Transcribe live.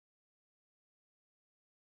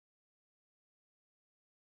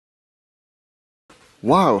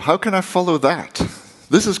Wow, how can I follow that?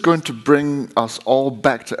 This is going to bring us all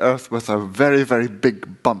back to Earth with a very, very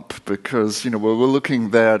big bump because, we're looking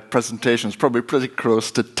there at presentations probably pretty close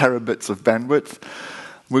to terabits of bandwidth.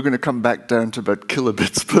 We're going to come back down to about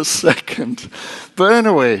kilobits per second. But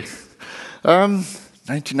anyway,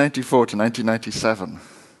 1994 to 1997.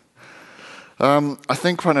 I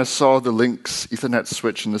think when I saw the LINX Ethernet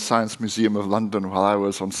switch in the Science Museum of London while I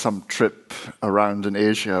was on some trip around in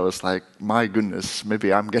Asia, I was like, my goodness,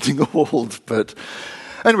 maybe I'm getting old. But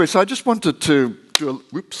anyway, so I just wanted to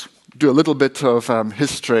do a little bit of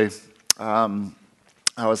history. I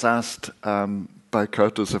was asked by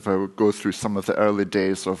Curtis if I would go through some of the early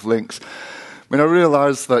days of LINX. I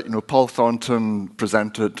realized that Paul Thornton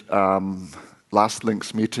presented last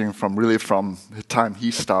LINX meeting from the time he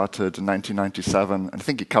started in 1997, and I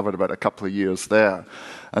think he covered about a couple of years there.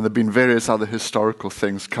 And there have been various other historical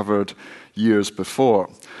things covered years before.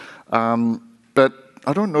 But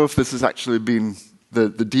I don't know if this has actually been, the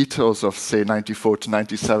details of, say, 94 to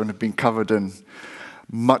 97 have been covered in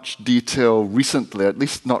much detail recently, at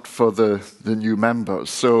least not for the new members.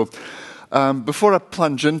 So before I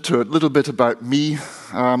plunge into it, a little bit about me.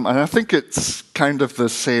 And I think it's kind of the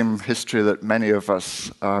same history that many of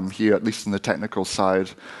us here, at least on the technical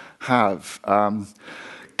side, have.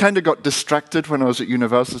 Kind of got distracted when I was at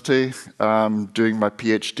university doing my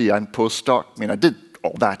PhD and postdoc. I did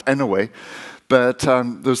all that anyway. But there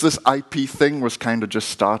was this IP thing was kind of just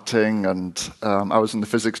starting, and I was in the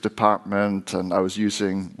physics department, and I was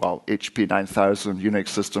using, HP 9000 Unix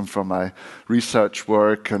system for my research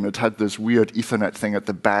work, and it had this weird Ethernet thing at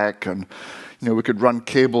the back, and we could run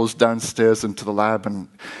cables downstairs into the lab, and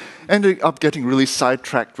ended up getting really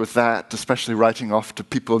sidetracked with that, especially writing off to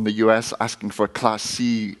people in the US asking for a Class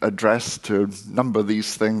C address to number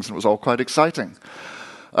these things, and it was all quite exciting.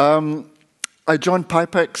 I joined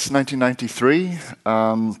Pipex in 1993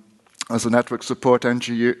 as a network support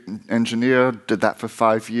engineer, did that for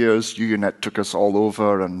 5 years. UUNet took us all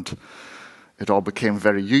over, and it all became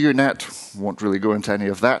very UUNet. Won't really go into any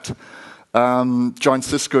of that. Joined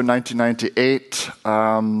Cisco in 1998.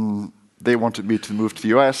 They wanted me to move to the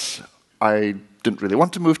US. I didn't really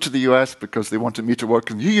want to move to the US because they wanted me to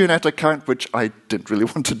work in the UUNet account, which I didn't really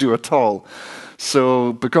want to do at all.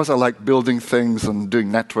 So because I like building things and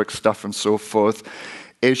doing network stuff and so forth,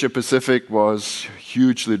 Asia Pacific was a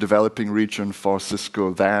hugely developing region for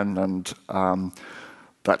Cisco then, and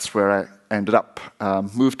that's where I ended up.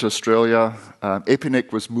 Moved to Australia.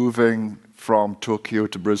 APNIC was moving from Tokyo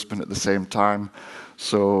to Brisbane at the same time,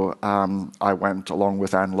 so I went along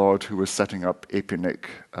with Anne Lord, who was setting up APNIC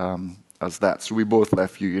as that. So we both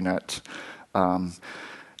left UUNet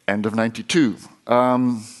end of 92.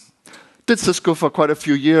 Did Cisco for quite a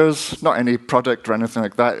few years, not any product or anything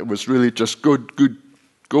like that. It was really just go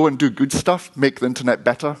and do good stuff, make the internet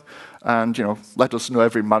better, and let us know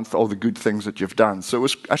every month all the good things that you've done. So it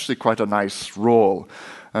was actually quite a nice role.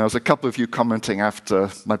 And there was a couple of you commenting after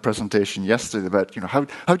my presentation yesterday about, how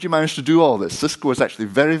did you manage to do all this? Cisco was actually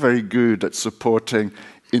very, very good at supporting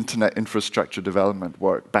internet infrastructure development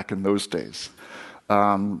work back in those days.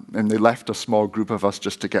 And they left a small group of us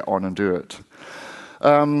just to get on and do it.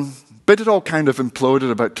 But it all kind of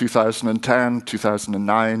imploded about 2010,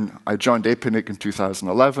 2009. I joined APNIC in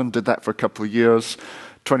 2011, did that for a couple of years.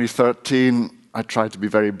 2013, I tried to be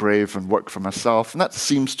very brave and work for myself, and that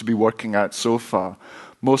seems to be working out so far.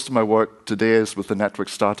 Most of my work today is with the Network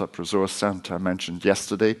Startup Resource Center I mentioned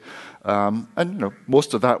yesterday. And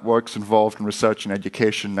most of that work's involved in research and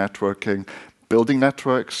education networking, building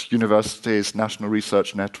networks, universities, national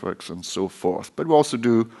research networks, and so forth. But we also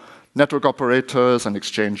do network operators and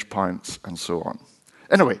exchange points, and so on.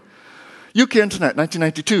 Anyway, UK Internet,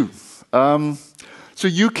 1992. So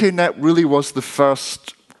UKNet really was the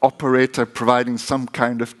first operator providing some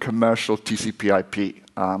kind of commercial TCP/IP,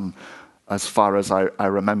 as far as I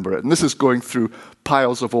remember it. And this is going through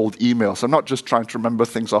piles of old emails. I'm not just trying to remember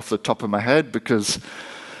things off the top of my head, because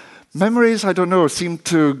memories, I don't know, seem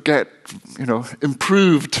to get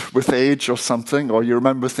improved with age or something, or you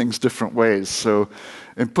remember things different ways. So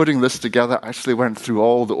in putting this together, I actually went through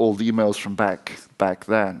all the old emails from back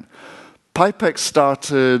then. Pipex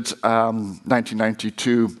started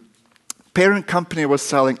 1992. Parent company was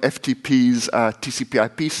selling FTP's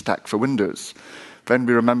TCP/IP stack for Windows. If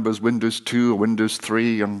anybody remembers Windows 2 or Windows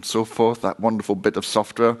 3 and so forth, that wonderful bit of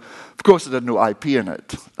software, of course it had no IP in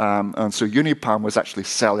it. And so Unipalm was actually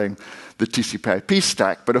selling the TCP/IP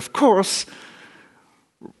stack. But of course,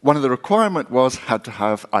 one of the requirements was had to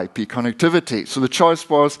have IP connectivity. So the choice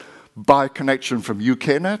was buy connection from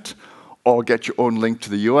UKNet or get your own link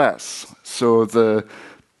to the US. So the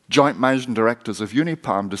joint managing directors of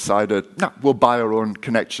Unipalm decided, no, we'll buy our own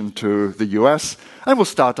connection to the US, and we'll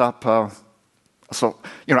start up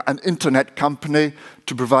an internet company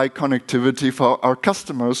to provide connectivity for our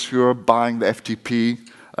customers who are buying the FTP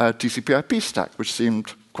TCP/IP stack, which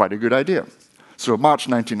seemed quite a good idea. So March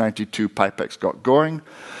 1992, Pipex got going.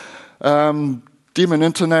 Demon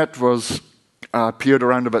Internet appeared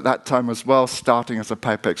around about that time as well, starting as a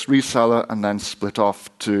Pipex reseller and then split off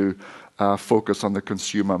to focus on the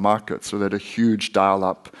consumer market. So they had a huge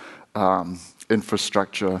dial-up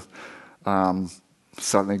infrastructure,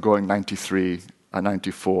 certainly going 93 and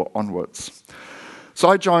 94 onwards. So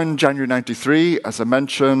I joined January 93, as I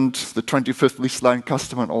mentioned, the 25th lease line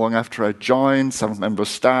customer, and long after I joined, 7-member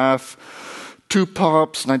staff, 2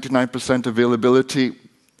 POPs, 99% availability.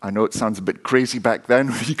 I know it sounds a bit crazy back then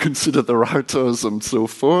when you consider the routers and so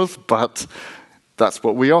forth, but that's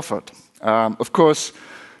what we offered. Of course,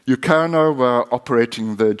 Ukerna were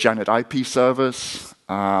operating the Janet IP service.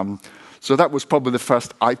 So that was probably the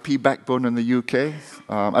first IP backbone in the UK.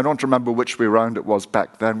 I don't remember which way around it was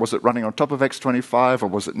back then. Was it running on top of X25 or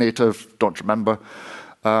was it native? Don't remember.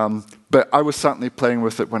 But I was certainly playing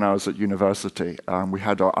with it when I was at university. We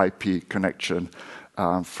had our IP connection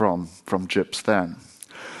from JIPS then.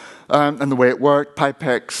 And the way it worked,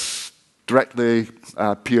 Pipex directly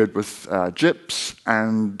paired with JIPS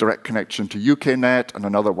and direct connection to UKNet and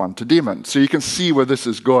another one to Daemon. So you can see where this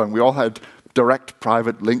is going. We all had direct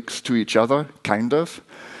private links to each other, kind of.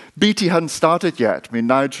 BT hadn't started yet. I mean,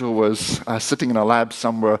 Nigel was sitting in a lab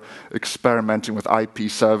somewhere experimenting with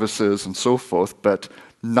IP services and so forth, but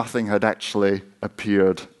nothing had actually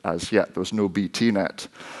appeared as yet. There was no BTnet.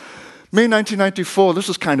 May 1994, this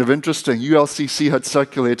was kind of interesting. ULCC had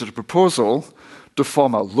circulated a proposal to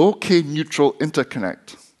form a low-K neutral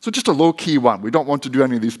interconnect. So just a low-key one. We don't want to do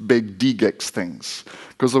any of these big DGIX things,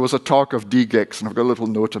 because there was a talk of DGIX, and I've got a little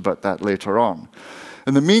note about that later on.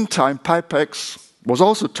 In the meantime, Pipex was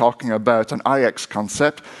also talking about an IX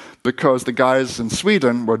concept, because the guys in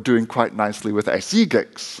Sweden were doing quite nicely with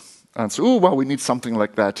SEGIX. And so, well, we need something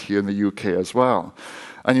like that here in the UK as well.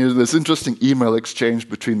 And this interesting email exchange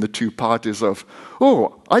between the two parties of,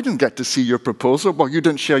 oh, I didn't get to see your proposal. Well, you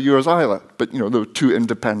didn't share yours either. But they were two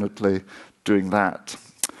independently doing that.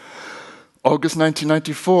 August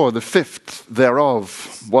 1994, the 5th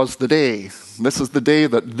thereof, was the day. This is the day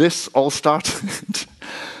that this all started.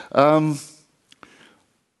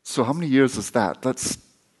 So how many years is that? That's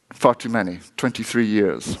far too many, 23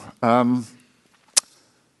 years.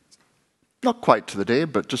 Not quite to the day,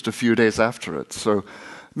 but just a few days after it. So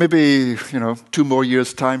maybe, 2 more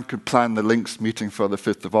years' time could plan the LINX meeting for the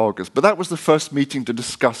 5th of August. But that was the first meeting to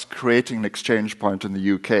discuss creating an exchange point in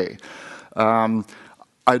the UK.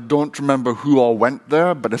 I don't remember who all went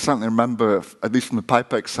there, but I certainly remember, at least from the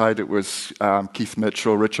Pipex side, it was Keith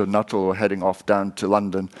Mitchell, Richard Nuttall were heading off down to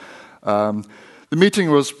London. The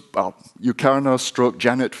meeting was, Ukerna stroke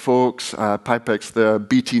Janet folks, Pipex there,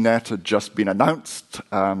 BTnet had just been announced,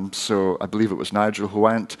 so I believe it was Nigel who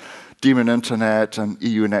went, Demon Internet and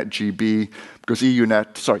EUNet GB, because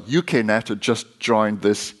UKNet had just joined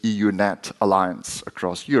this EUNet alliance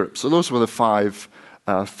across Europe. So those were the 5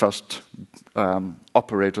 first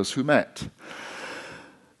operators who met.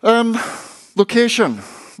 Location.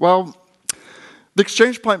 Well, the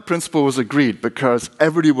exchange point principle was agreed because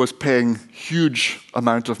everybody was paying huge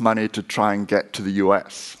amount of money to try and get to the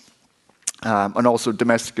US. And also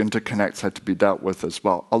domestic interconnects had to be dealt with as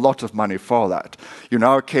well. A lot of money for that. In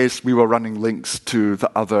our case, we were running links to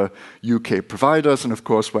the other UK providers, and of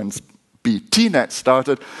course, when BTnet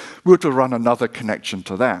started, we were to run another connection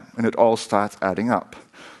to them, and it all starts adding up.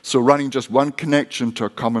 So running just one connection to a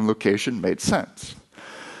common location made sense.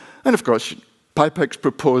 And of course, Pipex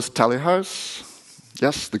proposed Telehouse.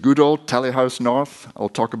 Yes, the good old Telehouse North. I'll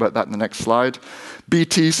talk about that in the next slide.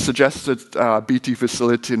 BT suggested a BT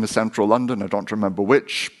facility in the central London. I don't remember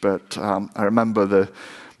which, but I remember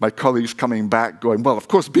my colleagues coming back going, well, of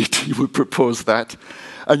course BT would propose that.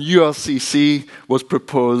 And ULCC was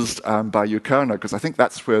proposed by Ukerna, because I think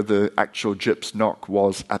that's where the actual JIPS NOC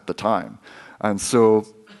was at the time. And so,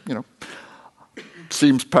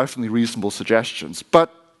 seems perfectly reasonable suggestions. But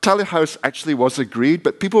Telehouse actually was agreed,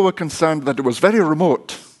 but people were concerned that it was very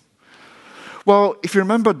remote. Well, if you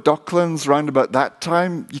remember Docklands round about that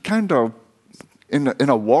time, you kind of in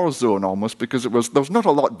a war zone almost, because there was not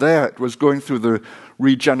a lot there. It was going through the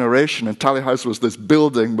regeneration, and Telehouse was this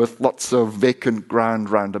building with lots of vacant ground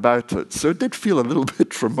round about it. So it did feel a little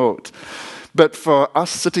bit remote. But for us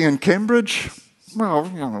sitting in Cambridge, well,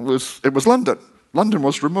 it was London. London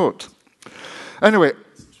was remote. Anyway,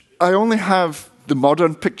 I only have the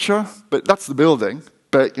modern picture, but that's the building.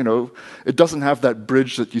 But, you know, it doesn't have that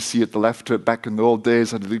bridge that you see at the left to it back in the old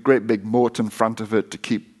days. It had a great big moat in front of it to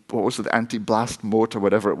keep, what was it, anti-blast moat or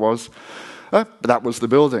whatever it was. But that was the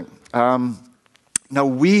building. Now,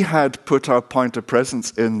 we had put our point of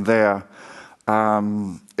presence in there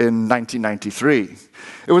in 1993.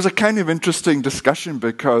 It was a kind of interesting discussion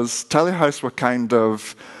because Telehouse were kind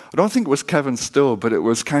of, I don't think it was Kevin Still, but it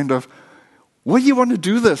was kind of, what do you want to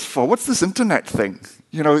do this for? What's this internet thing?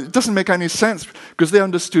 You know, it doesn't make any sense because they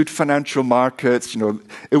understood financial markets. You know,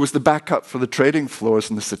 it was the backup for the trading floors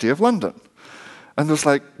in the City of London. And it was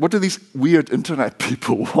like, what do these weird internet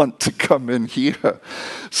people want to come in here?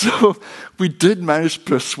 So we did manage to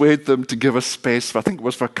persuade them to give us space, I think it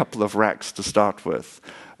was for a couple of racks to start with.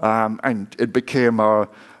 And it became our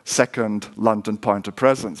second London point of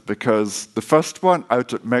presence because the first one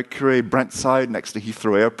out at Mercury, Brentside, next to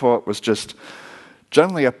Heathrow Airport, was just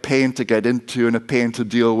generally a pain to get into and a pain to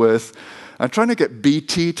deal with. And trying to get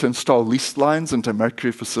BT to install leased lines into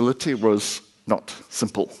Mercury facility was not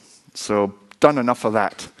simple. So done enough of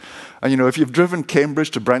that. And you know, if you've driven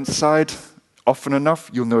Cambridge to Brentside often enough,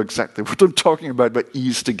 you'll know exactly what I'm talking about, but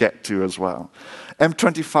ease to get to as well.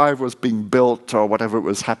 M25 was being built or whatever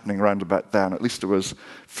was happening around about then. At least it was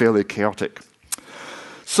fairly chaotic.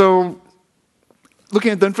 So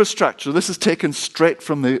looking at the infrastructure, this is taken straight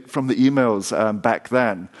from the emails back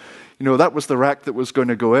then. You know, that was the rack that was going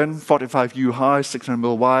to go in, 45U high, 600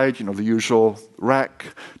 mil wide, you know, the usual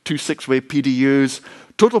rack, 2 6-way PDUs.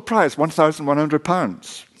 Total price,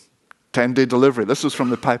 £1,100. 10-day delivery. This was from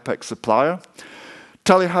the Pipex supplier.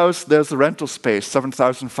 Telehouse, there's the rental space,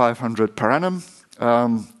 $7,500 per annum.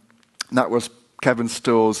 That was Kevin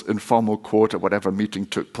Still's informal quote at whatever meeting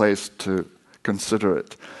took place to consider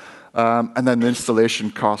it. And then the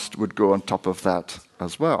installation cost would go on top of that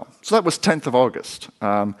as well. So that was 10th of August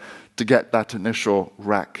to get that initial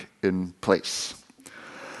rack in place.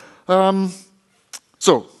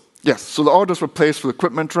 Yes, so the orders were placed for the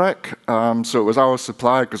equipment rack. So it was our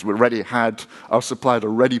supplier because our supplier had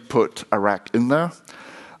already put a rack in there.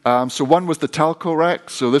 So one was the telco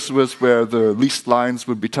rack. So this was where the leased lines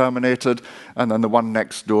would be terminated. And then the one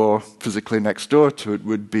next door, physically next door to it,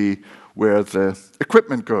 would be where the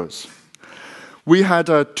equipment goes. We had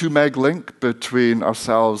a 2 meg link between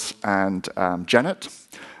ourselves and Janet.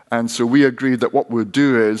 And so we agreed that what we'd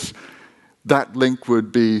do is that link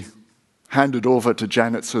would be handed over to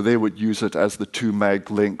Janet so they would use it as the 2 meg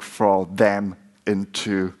link for them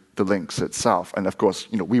into the LINX itself. And of course,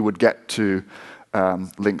 you know, we would get to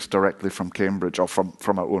LINX directly from Cambridge or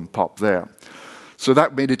from our own POP there. So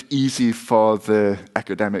that made it easy for the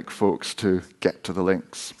academic folks to get to the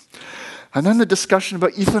LINX. And then the discussion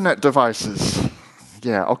about Ethernet devices.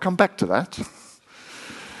 Yeah, I'll come back to that.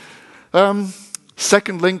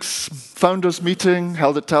 Second LINX founders meeting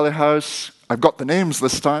held at Telehouse. I've got the names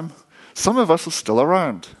this time. Some of us are still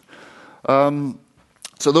around.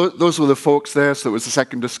 So those were the folks there. So it was the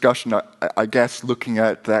second discussion, I guess, looking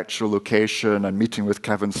at the actual location and meeting with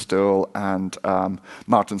Kevin Still and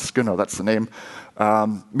Martin Skinner, that's the name,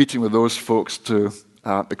 meeting with those folks to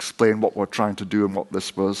explain what we're trying to do and what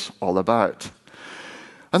this was all about.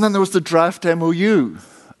 And then there was the draft MOU.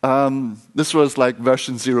 This was like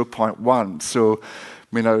version 0.1. So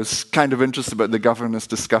I mean, I was kind of interested about the governance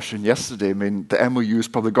discussion yesterday. I mean, the MOU's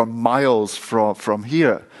probably gone miles from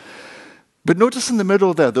here. But notice in the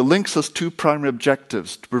middle there, the LINX has 2 primary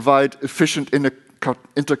objectives: to provide efficient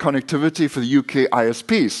interconnectivity for the UK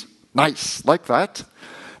ISPs. Nice, like that.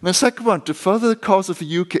 And the second one, to further the cause of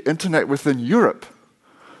the UK internet within Europe.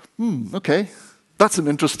 Okay, that's an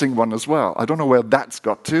interesting one as well. I don't know where that's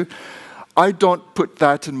got to. I don't put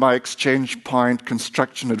that in my exchange point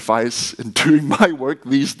construction advice in doing my work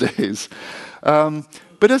these days.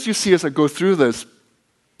 But as you see as I go through this,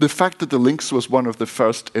 the fact that the LINX was one of the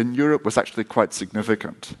first in Europe was actually quite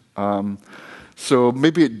significant. So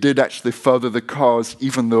maybe it did actually further the cause,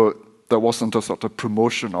 even though there wasn't a sort of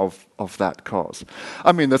promotion of that cause.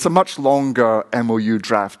 I mean, there's a much longer MOU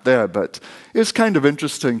draft there, but it's kind of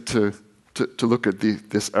interesting to look at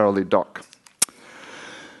this early doc.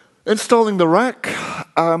 Installing the rack,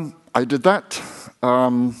 I did that.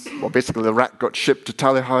 Well, basically the rack got shipped to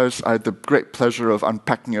Telehouse. I had the great pleasure of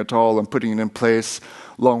unpacking it all and putting it in place,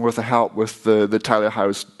 along with the help with the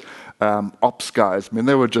Telehouse ops guys. I mean,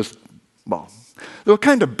 they were just, well, they were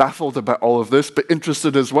kind of baffled about all of this, but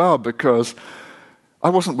interested as well, because I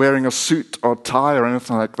wasn't wearing a suit or tie or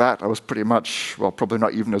anything like that. I was pretty much, well, probably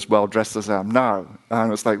not even as well dressed as I am now. And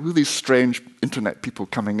it was like, really strange internet people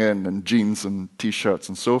coming in jeans and T-shirts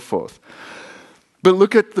and so forth. But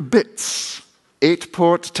look at the bits.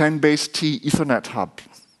 8-port, 10-base T Ethernet hub.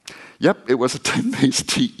 Yep, it was a 10-base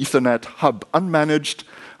T Ethernet hub, unmanaged,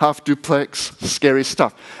 half duplex, scary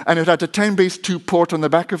stuff. And it had a 10-base 2 port on the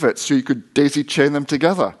back of it, so you could daisy chain them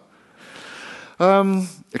together.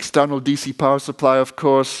 External DC power supply, of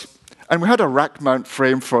course. And we had a rack mount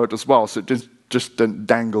frame for it as well, so it just didn't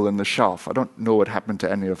dangle in the shelf. I don't know what happened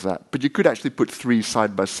to any of that. But you could actually put 3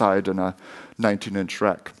 side by side in a 19-inch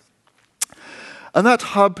rack. And that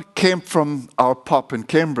hub came from our POP in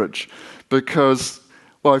Cambridge because,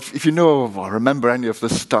 well, if you know or remember any of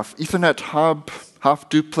this stuff, Ethernet hub, half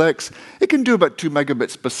duplex, it can do about 2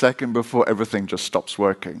 megabits per second before everything just stops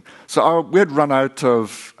working. So we had run out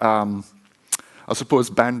of, I suppose,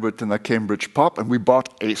 bandwidth in the Cambridge POP, and we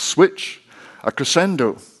bought a switch, a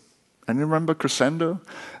Crescendo. Anyone remember Crescendo?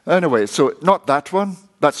 Anyway, so not that one.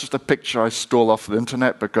 That's just a picture I stole off the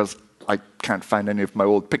internet because I can't find any of my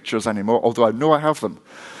old pictures anymore, although I know I have them.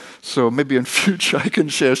 So maybe in future I can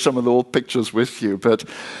share some of the old pictures with you. But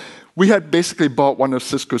we had basically bought one of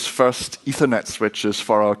Cisco's first Ethernet switches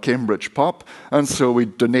for our Cambridge POP, and so we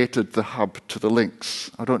donated the hub to the LINX.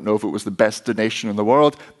 I don't know if it was the best donation in the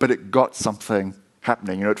world, but it got something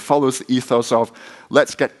happening. You know, it follows the ethos of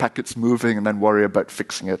let's get packets moving and then worry about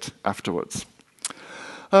fixing it afterwards.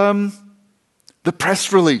 The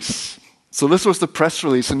press release. So this was the press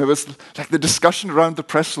release, and it was like the discussion around the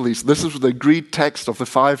press release. This was the agreed text of the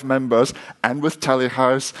 5 members and with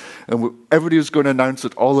Telehouse, and everybody was going to announce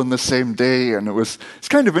it all on the same day. And it's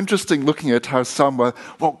kind of interesting looking at how some were,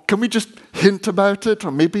 well, can we just hint about it?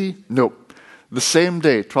 Or maybe, no. The same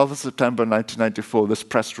day, 12th of September 1994, this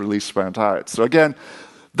press release went out. So again,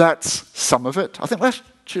 that's some of it. I think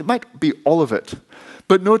it might be all of it.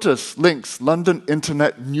 But notice, LINX, London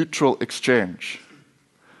Internet Neutral Exchange.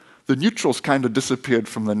 The neutrals kind of disappeared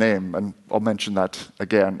from the name, and I'll mention that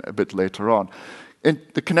again a bit later on.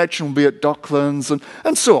 The connection will be at Docklands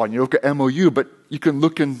and so on. You've got MOU, but you can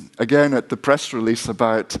look again at the press release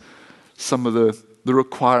about some of the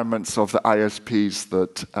requirements of the ISPs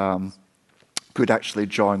that could actually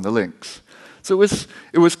join the LINX. So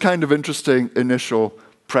it was kind of interesting initial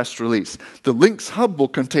press release. The LINX hub will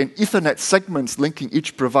contain Ethernet segments linking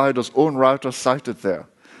each provider's own router cited there.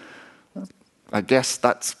 I guess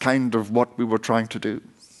that's kind of what we were trying to do.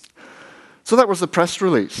 So that was the press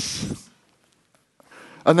release.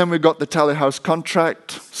 And then we got the Telehouse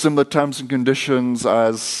contract, similar terms and conditions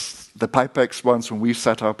as the Pipex ones when we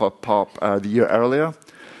set up our POP the year earlier.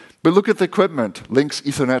 But look at the equipment. LINX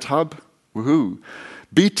Ethernet hub, woohoo.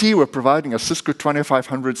 BT were providing a Cisco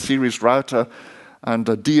 2500 series router and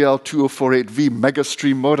a DL2048V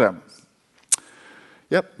megastream modem.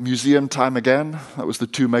 Yep, museum time again. That was the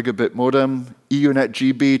 2 megabit modem. EUNet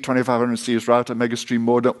GB 2500 series router, megastream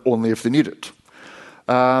modem, only if they need it.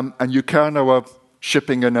 And Ukerna were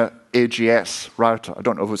shipping in an AGS router. I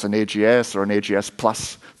don't know if it was an AGS or an AGS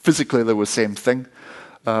Plus. Physically, they were the same thing.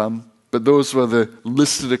 But those were the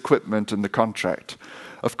listed equipment in the contract.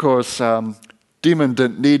 Of course, Demon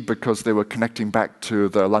didn't need because they were connecting back to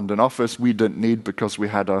the London office. We didn't need because we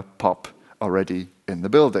had a POP already in the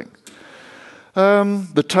building.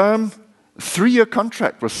 The term, 3-year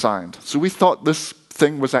contract was signed. So we thought this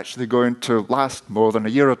thing was actually going to last more than a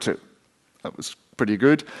year or two. That was pretty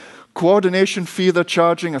good. Coordination fee they're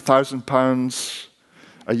charging, £1,000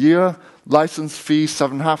 a year. License fee,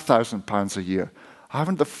 £7,500 a year. I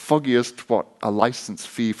haven't the foggiest what a license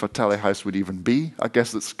fee for Telehouse would even be. I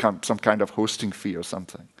guess it's some kind of hosting fee or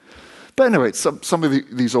something. But anyway, some of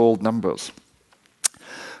these old numbers.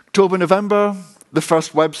 October, November, the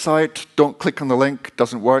first website, don't click on the link,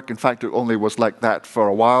 doesn't work. In fact, it only was like that for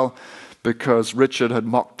a while because Richard had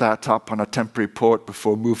mocked that up on a temporary port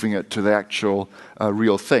before moving it to the actual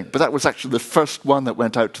real thing. But that was actually the first one that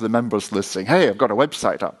went out to the members list saying, hey, I've got a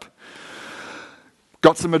website up.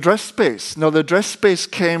 Got some address space. Now, the address space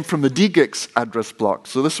came from the DGIX address block.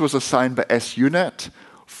 So this was assigned by SUNet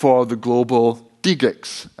for the global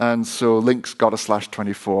DGIX. And so LINX got a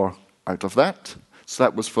 /24 out of that. So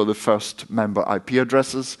that was for the first member IP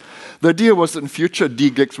addresses. The idea was that in future,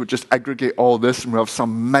 DGIX would just aggregate all this and we have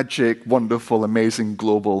some magic, wonderful, amazing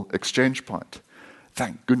global exchange point.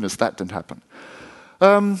 Thank goodness that didn't happen.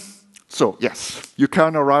 So yes,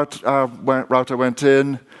 Ukerna router went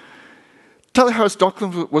in. Telehouse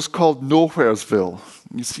Docklands was called Nowheresville.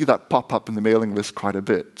 You see that pop up in the mailing list quite a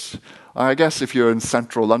bit. I guess if you're in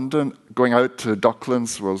central London, going out to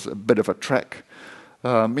Docklands was a bit of a trek.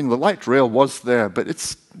 I mean, the light rail was there, but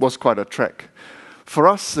it was quite a trek. For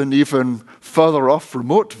us, and even further off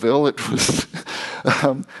Remoteville, it was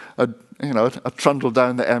a trundle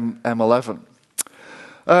down the M11.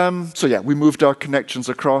 So yeah, we moved our connections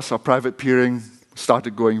across, our private peering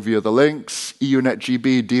started going via the links.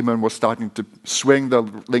 EUNetGB, Daemon was starting to swing the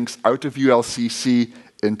links out of ULCC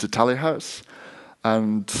into Telehouse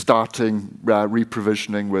and starting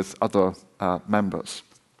reprovisioning with other members.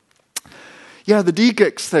 Yeah, the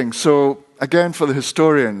DGIX thing. So again, for the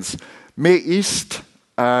historians, May East,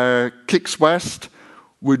 KIX West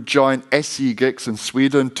would join SE-GIX in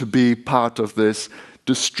Sweden to be part of this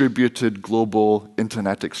distributed global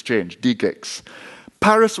internet exchange, DGIX.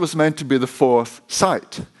 Paris was meant to be the fourth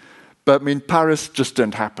site, but I mean, Paris just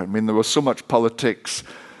didn't happen. I mean, there was so much politics. I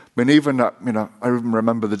mean, even I even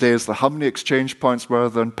remember the days. How many exchange points were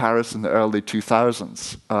there in Paris in the early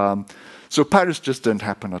 2000s? So Paris just didn't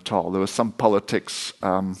happen at all. There was some politics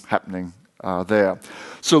happening there.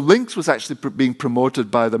 So LINX was actually being promoted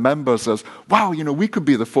by the members as, wow, we could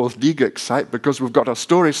be the fourth DGIX site because we've got our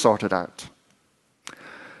story sorted out.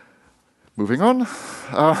 Moving on.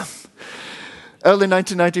 Early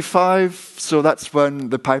 1995, so that's when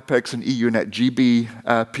the PIPEX and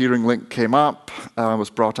EUNetGB peering link came up, was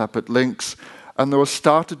brought up at LINX, and there was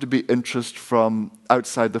started to be interest from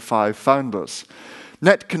outside the 5 founders.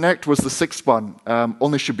 NetConnect was the 6th one.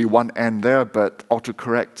 Only should be 1 N there, but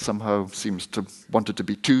autocorrect somehow seems to want it to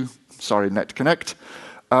be 2. Sorry, NetConnect.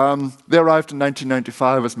 They arrived in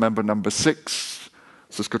 1995 as member number 6,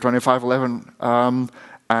 Cisco 2511,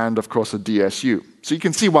 and of course a DSU. So you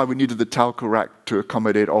can see why we needed the telco rack to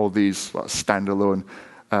accommodate all these standalone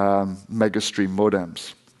megastream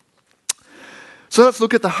modems. So let's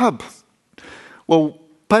look at the hub. Well,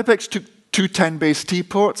 PIPEX took 2 10-base T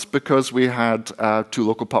ports because we had 2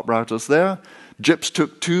 local pop routers there. JIPS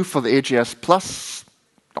took 2 for the AGS Plus.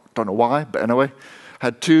 Don't know why, but anyway.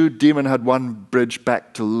 Had 2. Daemon had 1 bridge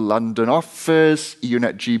back to London office.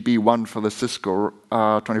 EUNetGB 1 for the Cisco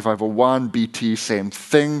 2501. BT, same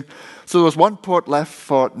thing. So there was 1 port left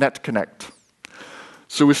for NetConnect.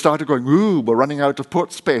 So we started going, ooh, we're running out of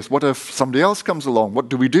port space. What if somebody else comes along? What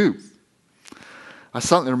do we do? I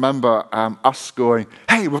certainly remember us going,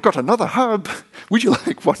 hey, we've got another hub. Would you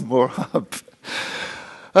like 1 more hub?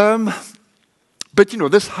 But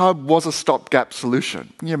this hub was a stopgap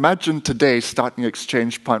solution. Can you imagine today starting an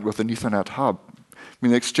exchange point with an Ethernet hub? I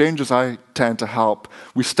mean, the exchanges I tend to help,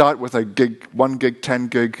 we start with a 1 gig, 10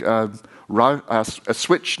 gig a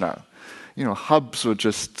switch now. Hubs are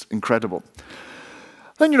just incredible.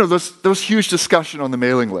 Then, there was huge discussion on the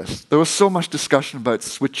mailing list. There was so much discussion about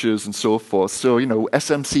switches and so forth. So,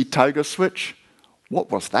 SMC Tiger switch,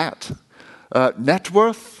 what was that?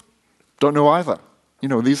 Networth, don't know either.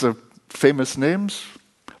 These are famous names.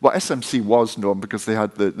 Well, SMC was known because they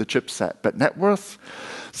had the chipset, but Networth?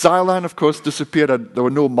 Xylan, of course, disappeared. There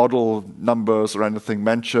were no model numbers or anything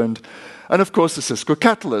mentioned. And of course, the Cisco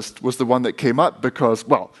Catalyst was the one that came up because,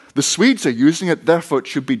 well, the Swedes are using it, therefore it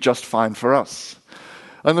should be just fine for us.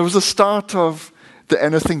 And there was a start of the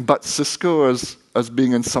anything but Cisco as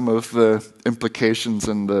being in some of the implications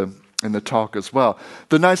in the talk as well.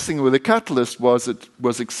 The nice thing with the Catalyst was it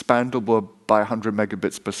was expandable by 100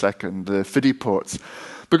 megabits per second, the FIDI ports.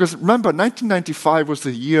 Because remember, 1995 was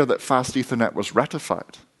the year that Fast Ethernet was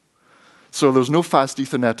ratified. So there was no Fast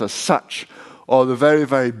Ethernet as such, or the very,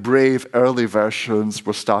 very brave early versions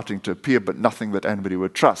were starting to appear, but nothing that anybody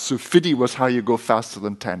would trust. So FIDI was how you go faster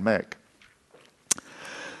than 10 meg.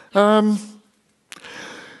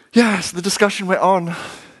 Yes, the discussion went on.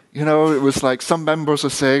 It was like some members are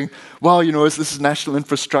saying, well, this is national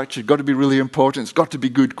infrastructure, it's got to be really important, it's got to be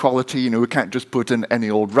good quality, we can't just put in any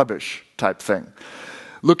old rubbish type thing.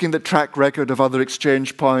 Looking at the track record of other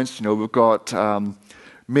exchange points, we've got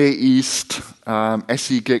May East,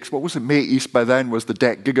 SE-GIX. What was it? May East by then was the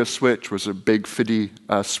DEC Giga switch, was a big FIDI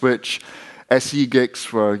switch.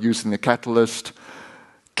 SE-GIX were using the Catalyst.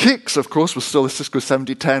 KIX, of course, was still a Cisco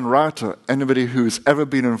 7010 router. Anybody who's ever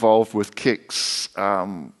been involved with KIX,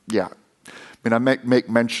 yeah. I make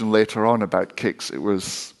mention later on about KIX. It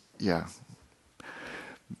was, yeah.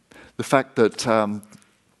 The fact that,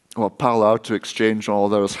 Palo Alto Exchange and all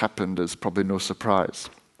those happened is probably no surprise.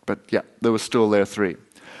 But yeah, there was still layer 3.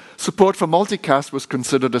 Support for multicast was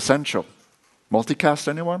considered essential. Multicast,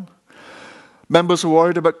 anyone? Members were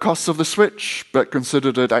worried about costs of the switch, but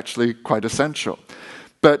considered it actually quite essential.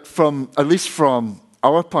 But at least from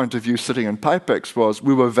our point of view sitting in PIPEX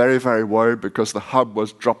we were very, very worried because the hub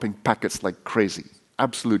was dropping packets like crazy,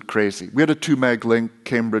 absolute crazy. We had a 2 meg link,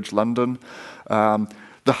 Cambridge, London.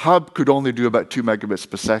 The hub could only do about 2 megabits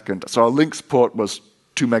per second. So our LINX port was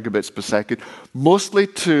 2 megabits per second, mostly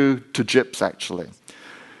to JIPS actually.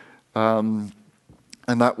 And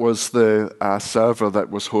that was the server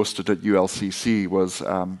that was hosted at ULCC was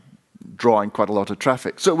drawing quite a lot of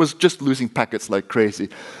traffic. So it was just losing packets like crazy.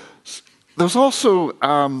 There was also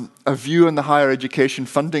a view in the higher education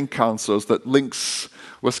funding councils that LINX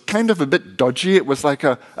was kind of a bit dodgy. It was like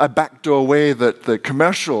a backdoor way that the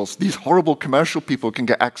commercials, these horrible commercial people, can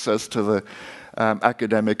get access to the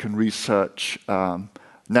academic and research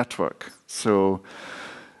network. So,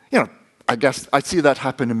 I guess I see that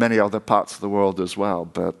happen in many other parts of the world as well.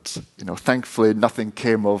 But thankfully, nothing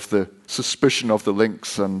came of the suspicion of the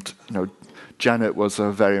LINX, and Janet was a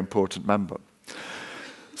very important member.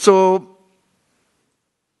 So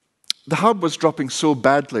the hub was dropping so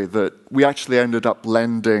badly that we actually ended up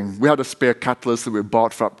lending. We had a spare catalyst that we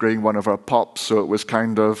bought for upgrading one of our POPs, so it was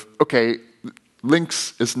kind of, okay,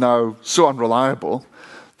 LINX is now so unreliable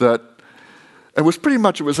that it was pretty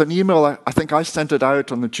much, it was an email, I think I sent it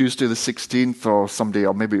out on the Tuesday the 16th, or somebody,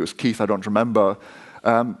 or maybe it was Keith, I don't remember.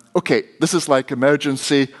 Okay, this is like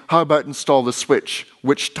emergency, how about install the switch,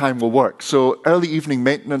 which time will work? So early evening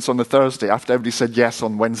maintenance on the Thursday, after everybody said yes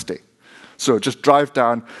on Wednesday. So just drive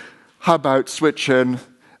down, how about switch in,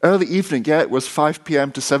 early evening, yeah, it was 5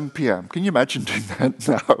 p.m. to 7 p.m. Can you imagine doing that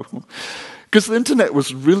now? Because the internet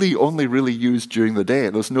was only really used during the day.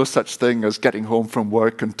 There was no such thing as getting home from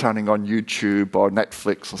work and turning on YouTube or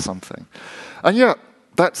Netflix or something. And yeah,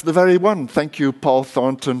 that's the very one. Thank you, Paul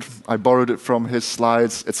Thornton. I borrowed it from his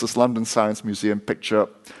slides. It's this London Science Museum picture.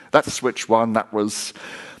 That's switch one. That was,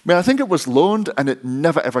 I think it was loaned and it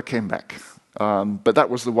never ever came back. But that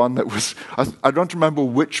was the one that was, I don't remember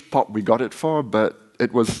which pop we got it for, but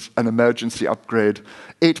it was an emergency upgrade,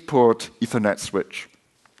 8-port Ethernet switch.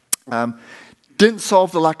 Didn't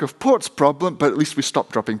solve the lack of ports problem, but at least we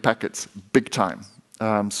stopped dropping packets big time.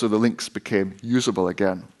 So the LINX became usable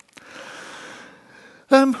again.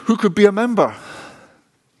 Who could be a member?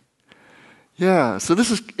 Yeah, so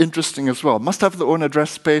this is interesting as well. Must have their own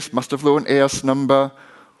address space, must have their own AS number.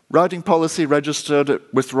 Routing policy registered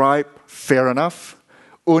with RIPE, fair enough.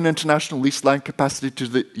 Own international lease line capacity to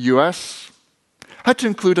the US. Had to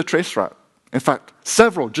include a traceroute. In fact,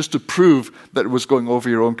 several, just to prove that it was going over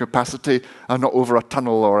your own capacity and not over a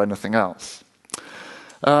tunnel or anything else.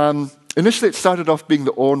 Initially, it started off being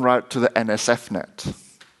the own route to the NSFnet,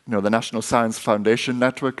 the National Science Foundation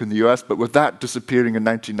network in the US, but with that disappearing in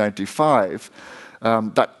 1995,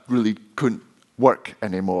 that really couldn't work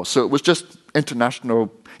anymore. So it was just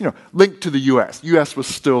international, linked to the US. US was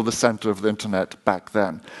still the center of the internet back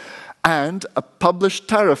then. And a published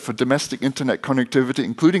tariff for domestic internet connectivity,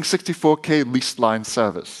 including 64K leased line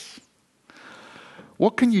service.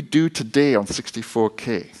 What can you do today on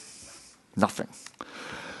 64K? Nothing.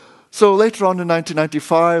 So later on in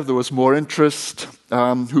 1995, there was more interest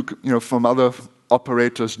from other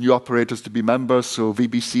operators, new operators to be members, so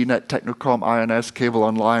VBCnet, Technocom, INS, Cable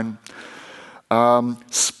Online.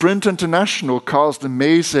 Sprint International caused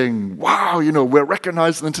amazing, wow, we're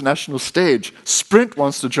recognized on the international stage. Sprint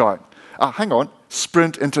wants to join. Hang on,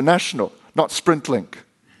 Sprint International, not SprintLink.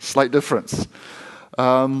 Slight difference.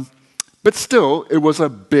 But still, it was a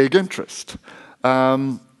big interest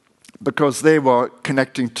because they were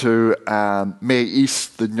connecting to May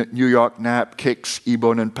East, the New York NAP, KIX,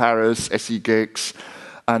 eBone in Paris, SE-GIX,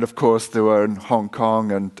 and of course they were in Hong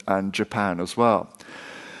Kong and Japan as well.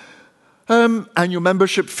 Annual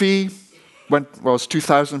membership fee was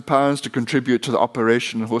 £2,000 to contribute to the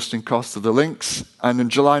operation and hosting costs of the LINX. And in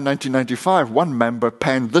July 1995, one member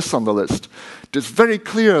penned this on the list. It's very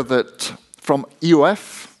clear that from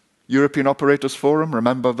EOF, European Operators Forum,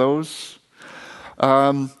 remember those?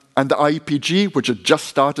 And the IEPG, which had just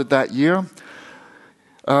started that year,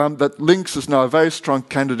 that LINX is now a very strong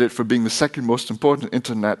candidate for being the second most important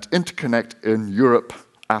internet interconnect in Europe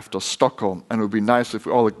after Stockholm, and it would be nice if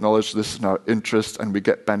we all acknowledge this in our interest and we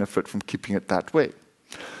get benefit from keeping it that way.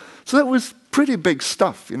 So that was pretty big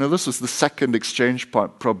stuff. This was the second exchange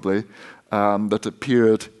point probably that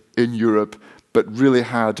appeared in Europe, but really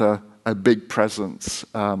had a big presence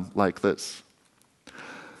like this.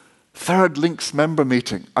 Third LINX member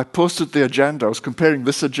meeting. I posted the agenda. I was comparing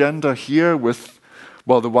this agenda here with,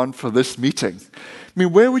 the one for this meeting.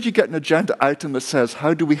 Where would you get an agenda item that says,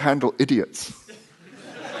 how do we handle idiots?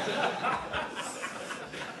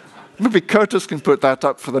 Maybe Curtis can put that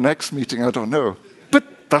up for the next meeting, I don't know.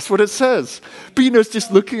 But that's what it says. But it's just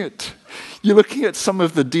you're looking at some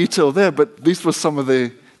of the detail there, but these were some of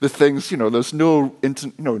the things, there's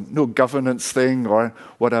no governance thing or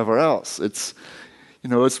whatever else. It's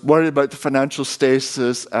worried about the financial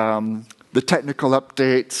status, the technical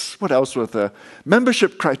updates, what else was there?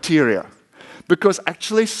 Membership criteria. Because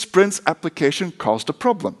actually Sprint's application caused a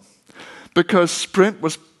problem. Because Sprint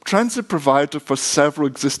was transit provider for several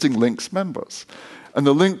existing LINX members. And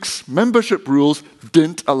the LINX membership rules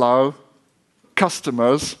didn't allow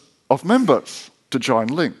customers of members to join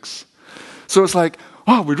LINX. So it's like,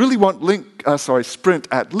 oh, we really want Sprint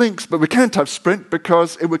at LINX, but we can't have Sprint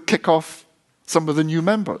because it would kick off some of the new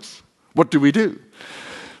members. What do we do?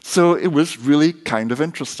 So it was really kind of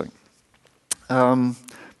interesting.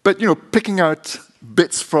 But picking out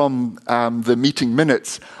bits from the meeting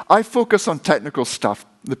minutes, I focus on technical stuff.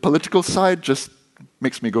 The political side just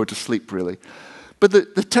makes me go to sleep, really. But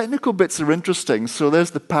the technical bits are interesting. So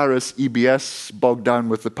there's the Paris EBS bogged down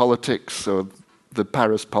with the politics, or the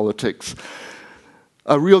Paris politics.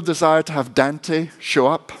 A real desire to have Dante show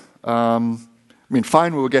up.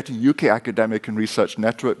 Fine, we were getting UK academic and research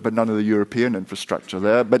network, but none of the European infrastructure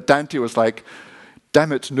there. But Dante was like,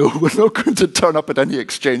 damn it, no, we're not going to turn up at any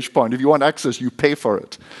exchange point. If you want access, you pay for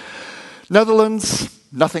it. Netherlands,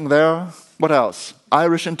 nothing there. What else?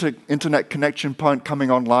 Irish Internet Connection Point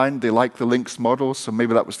coming online. They like the LINX model, so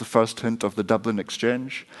maybe that was the first hint of the Dublin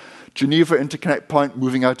Exchange. Geneva Interconnect Point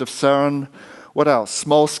moving out of CERN. What else?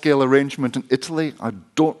 Small-scale arrangement in Italy. I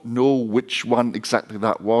don't know which one exactly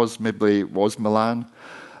that was. Maybe it was Milan.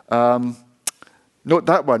 Note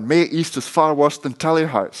that one. May East is far worse than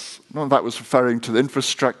Telehouse. No, that was referring to the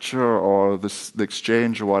infrastructure or the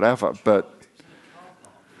exchange or whatever. But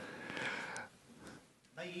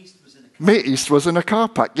May East was in a car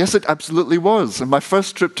park. Yes, it absolutely was. And my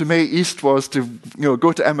first trip to May East was to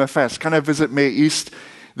go to MFS. Can I visit May East?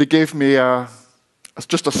 They gave me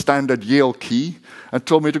just a standard Yale key and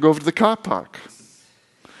told me to go over to the car park.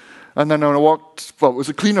 And then when I walked, it was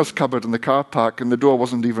a cleaner's cupboard in the car park and the door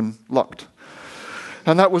wasn't even locked.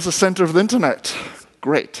 And that was the center of the internet.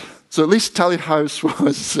 Great. So at least Telehouse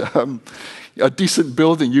was a decent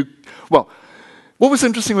building. What was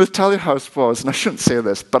interesting with Telehouse was, and I shouldn't say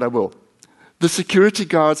this, but I will, the security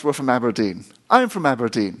guards were from Aberdeen. I'm from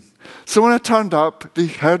Aberdeen. So when I turned up, they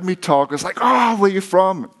heard me talk. It was like, oh, where are you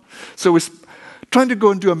from? So we trying to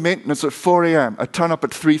go and do a maintenance at 4 a.m. I turn up at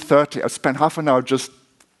 3:30. I spent half an hour just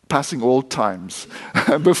passing old times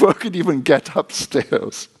before I could even get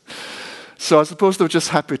upstairs. So I suppose they were just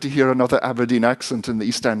happy to hear another Aberdeen accent in the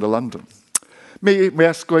East End of London.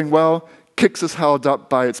 May's going well. KIX is held up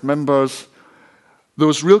by its members. There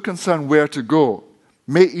was real concern where to go.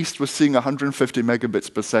 May East was seeing 150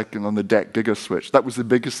 megabits per second on the DEC gigaswitch. That was the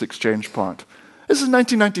biggest exchange point. This is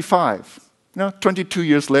 1995. 22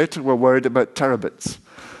 years later, we're worried about terabits.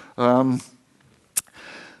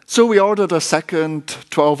 So we ordered a second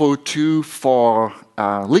 1202 for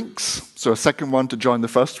LINX, so a second one to join the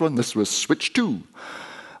first one. This was switch 2.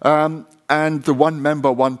 And the one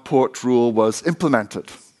member, one port rule was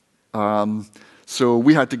implemented. So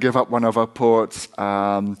we had to give up one of our ports.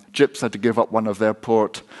 JIPS had to give up one of their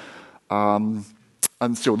port. And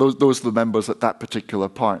so those are the members at that particular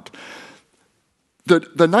point.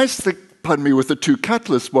 The nice thing, with the two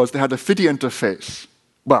catalysts was they had a FIDI interface.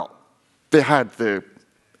 Well, they had the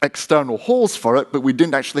external holes for it, but we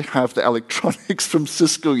didn't actually have the electronics from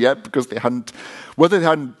Cisco yet because whether they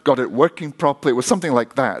hadn't got it working properly, it was something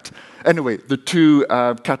like that. Anyway, the two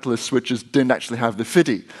catalyst switches didn't actually have the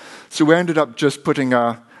FIDI. So we ended up just putting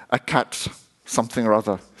a CAT something or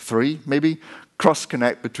other, 3 maybe,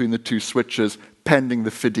 cross-connect between the two switches, pending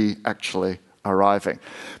the FIDI actually arriving.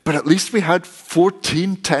 But at least we had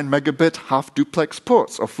 14 10 megabit half duplex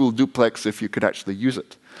ports, or full duplex if you could actually use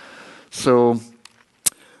it. So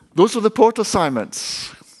those were the port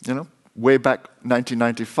assignments, way back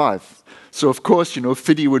 1995. So of course,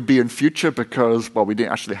 FIDI would be in future because, we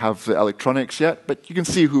didn't actually have the electronics yet, but you can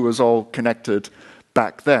see who was all connected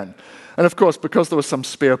back then. And of course, because there were some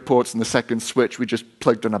spare ports in the second switch, we just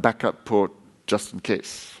plugged in a backup port just in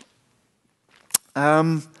case.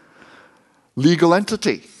 Legal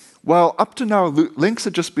entity. Well, up to now, LINX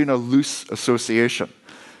had just been a loose association.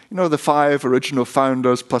 The 5 original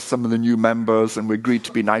founders plus some of the new members, and we agreed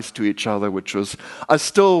to be nice to each other, I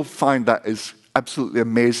still find that is absolutely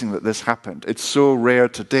amazing that this happened. It's so rare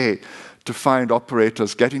today to find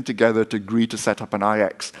operators getting together to agree to set up an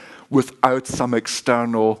IX without some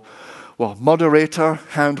external, moderator,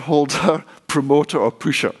 handholder, promoter, or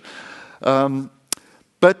pusher.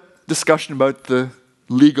 But discussion about the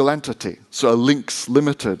legal entity. So a LINX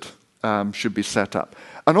Limited should be set up.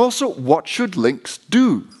 And also, what should LINX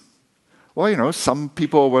do? Well, some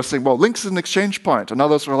people were saying, LINX is an exchange point. And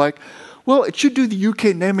others were like, it should do the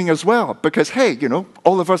UK naming as well. Because, hey,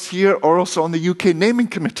 all of us here are also on the UK naming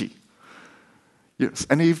committee. Yes,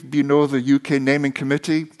 any of you know the UK naming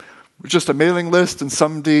committee? It's just a mailing list, and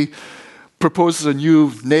somebody proposes a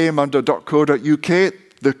new name under .co.uk.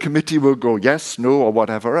 The committee will go yes, no, or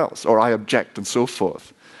whatever else, or I object, and so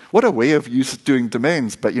forth. What a way of doing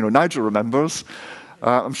domains. But, Nigel remembers.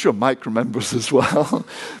 I'm sure Mike remembers as well.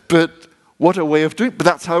 But What a way of doing it. But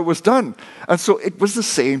that's how it was done. And so it was the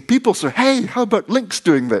same people. So, hey, how about LINX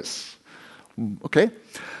doing this? Okay.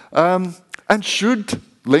 And should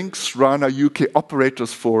LINX run a UK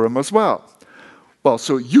operators forum as well? Well,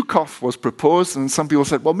 so UCOF was proposed, and some people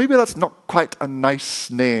said, well, maybe that's not quite a nice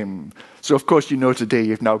name. So, of course, you know today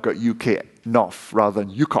you've now got UK NOF rather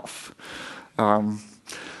than UCOF.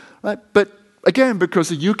 Right? But again, because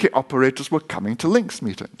the UK operators were coming to LINX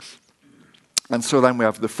meetings. And so then we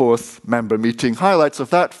have the 4th member meeting. Highlights of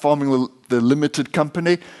that, forming the limited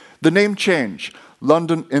company. The name change.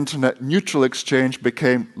 London Internet Neutral Exchange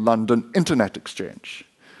became London Internet Exchange.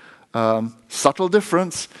 Subtle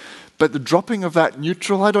difference, but the dropping of that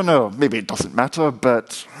neutral, I don't know. Maybe it doesn't matter,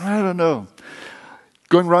 but I don't know.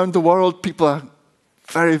 Going around the world, people are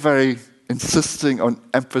very, very insisting on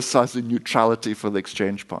emphasizing neutrality for the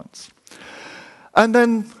exchange points. And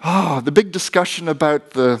then, the big discussion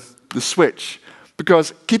about the switch,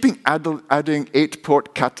 because keeping adding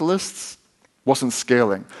 8-port catalysts wasn't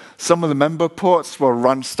scaling. Some of the member ports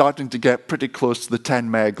were starting to get pretty close to the 10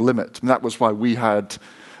 meg limit. And that was why we had,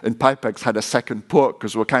 in Pipex, had a second port,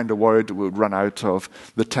 because we were kind of worried we would run out of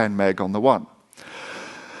the 10 meg on the one.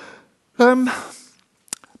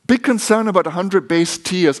 Big concern about 100 base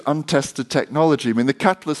T as untested technology. I mean, the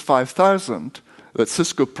Catalyst 5000 that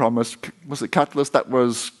Cisco promised, was it Catalyst? That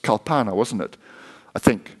was Kalpana, wasn't it? I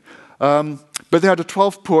think. But they had a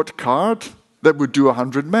 12-port card that would do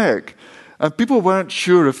 100 meg. And people weren't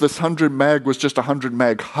sure if this 100 meg was just a 100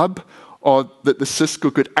 meg hub, or that the Cisco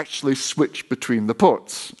could actually switch between the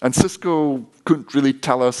ports. And Cisco couldn't really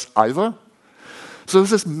tell us either. So there's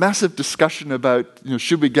this massive discussion about,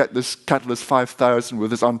 should we get this Catalyst 5000 with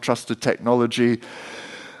this untrusted technology?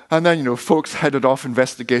 And then, folks headed off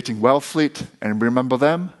investigating Wellfleet, and we remember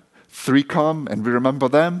them. 3Com, and we remember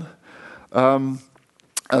them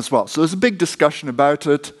as well. So there's a big discussion about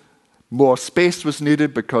it. More space was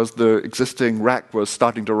needed because the existing rack was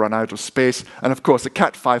starting to run out of space. And of course, the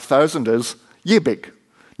Cat 5000 is yay big.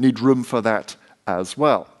 Need room for that as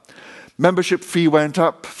well. Membership fee went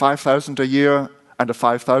up, 5,000 a year, and a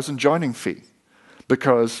 5,000 joining fee.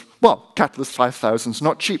 Because, well, Catalyst 5000 is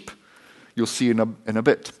not cheap. You'll see in a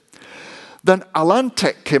bit. Then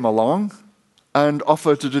Alantech came along and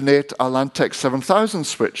offered to donate a Alantech 7000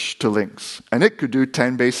 switch to LINX. And it could do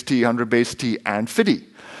 10 base T, 100 base T, and FIDI.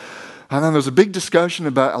 And then there's a big discussion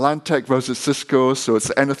about Alantech versus Cisco, so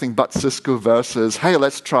it's anything but Cisco versus, hey,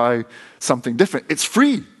 let's try something different. It's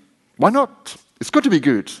free. Why not? It's got to be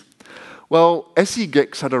good. Well, SE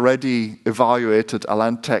Geeks had already evaluated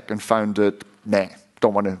Alantech and found it, nah,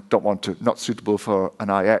 don't want to, not suitable for an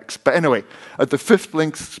IX. But anyway, at the 5th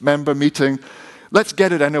LINX member meeting, let's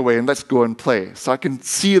get it anyway and let's go and play. So I can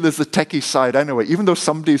see there's the techie side anyway. Even though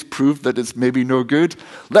somebody's proved that it's maybe no good,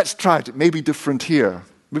 let's try it. It may be different here.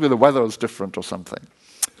 Maybe the weather is different or something.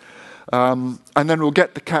 And then we'll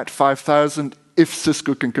get the Cat 5000 if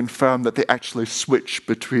Cisco can confirm that they actually switch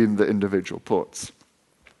between the individual ports.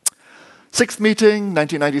 6th meeting,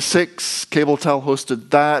 1996, CableTel hosted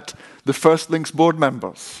that. The first LINX board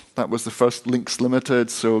members. That was the first LINX Limited,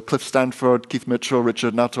 so Cliff Stanford, Keith Mitchell,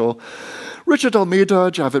 Richard Nuttall, Richard Almeida,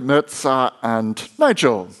 Javed Mirza, and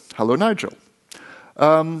Nigel. Hello, Nigel.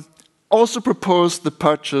 Also proposed the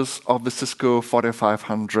purchase of the Cisco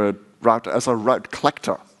 4500 router as a route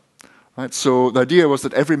collector. Right? So the idea was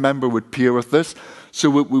that every member would peer with this, so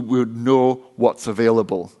we would know what's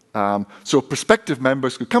available. So prospective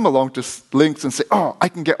members could come along to LINX and say, oh, I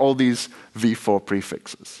can get all these v4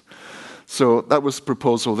 prefixes. So that was the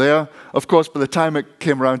proposal there. Of course, by the time it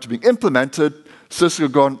came around to being implemented, Cisco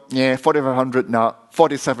had gone, yeah, 4500 now,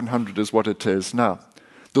 4700 is what it is now.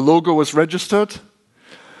 The logo was registered,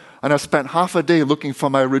 and I spent half a day looking for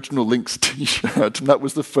my original LINX t-shirt, and that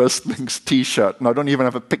was the first LINX t-shirt, and I don't even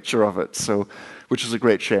have a picture of it, so, which is a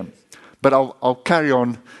great shame. But I'll carry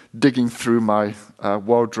on digging through my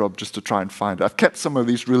wardrobe just to try and find it. I've kept some of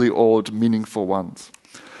these really old, meaningful ones.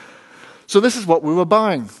 So this is what we were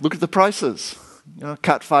buying. Look at the prices.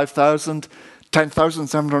 Cat 5000,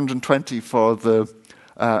 10,720 for the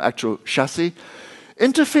actual chassis.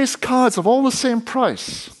 Interface cards of all the same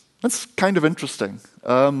price. That's kind of interesting.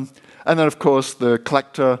 And then, of course, the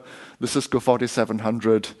collector, the Cisco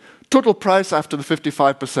 4700. Total price after the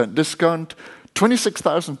 55% discount,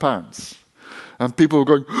 £26,000. And people were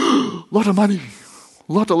going, a lot of money,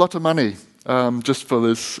 a lot of money, just for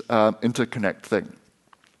this interconnect thing.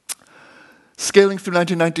 Scaling through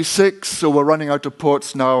 1996, so we're running out of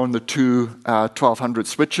ports now on the two 1200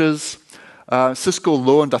 switches. Cisco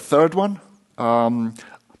loaned a third one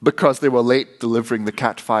because they were late delivering the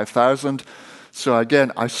Cat 5000. So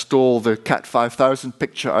again, I stole the Cat 5000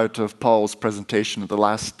 picture out of Paul's presentation at the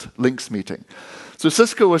last LINX meeting. So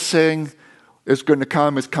Cisco was saying, it's going to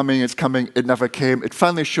come, it's coming, it's coming. It never came. It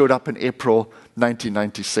finally showed up in April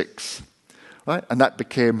 1996. Right? And that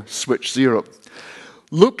became switch 0.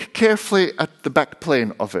 Look carefully at the back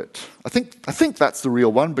plane of it. I think that's the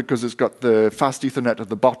real one because it's got the fast Ethernet at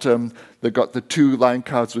the bottom. They've got the 2 line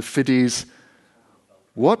cards with FIDIs.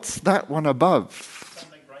 What's that one above?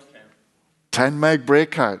 10 meg breakout. 10 meg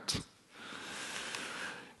breakout.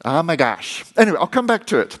 Oh my gosh. Anyway, I'll come back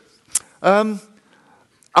to it.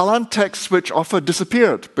 Alantech switch offer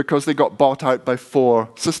disappeared because they got bought out by 4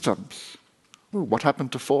 systems. Ooh, what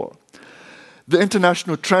happened to 4? The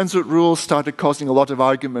international transit rules started causing a lot of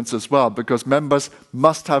arguments as well because members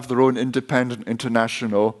must have their own independent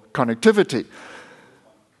international connectivity.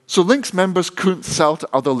 So LINX members couldn't sell to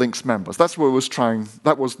other LINX members. That's what it was trying,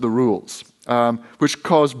 that was the rules, which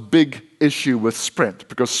caused big issue with Sprint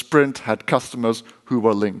because Sprint had customers who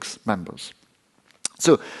were LINX members.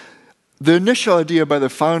 So the initial idea by the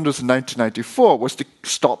founders in 1994 was to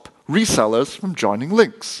stop resellers from joining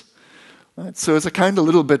LINX. Right? So it's a kind of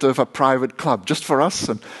little bit of a private club just for us.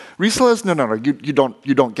 And resellers, no,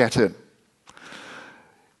 you don't get in.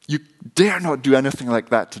 You dare not do anything like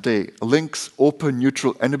that today. LINX, open,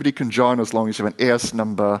 neutral, anybody can join as long as you have an AS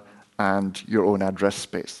number and your own address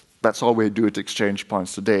space. That's all we do at exchange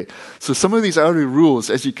points today. So some of these early rules,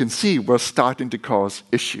 as you can see, were starting to cause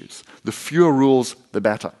issues. The fewer rules, the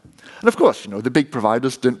better. And of course, the big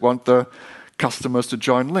providers didn't want their customers to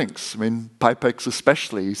join LINX. I mean, Pipex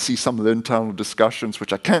especially, you see some of the internal discussions,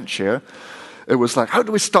 which I can't share. It was like, how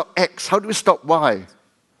do we stop X? How do we stop Y?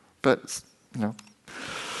 But,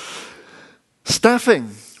 Staffing.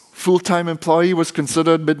 Full-time employee was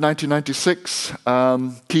considered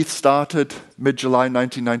mid-1996. Keith started mid-July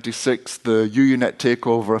 1996. The UUNet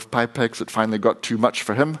takeover of Pipex had finally got too much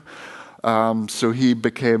for him. So he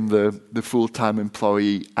became the full-time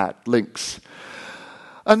employee at LINX.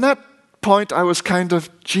 And that point, I was kind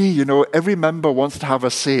of, every member wants to have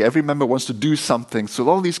a say. Every member wants to do something. So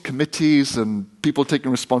all these committees and people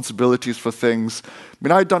taking responsibilities for things. I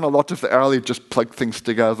mean, I'd done a lot of the early just plug things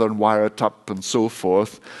together and wire it up and so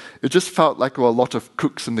forth. It just felt like there were a lot of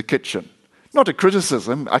cooks in the kitchen. Not a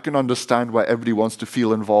criticism. I can understand why everybody wants to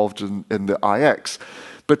feel involved in the IX.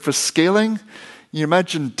 But for scaling, you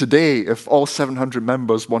imagine today if all 700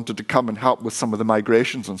 members wanted to come and help with some of the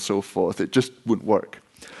migrations and so forth, it just wouldn't work.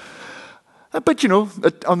 But,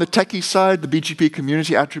 on the techie side, the BGP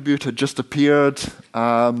community attribute had just appeared,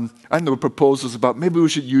 and there were proposals about maybe we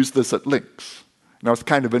should use this at LINX. And I was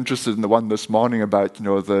kind of interested in the one this morning about,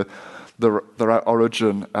 the route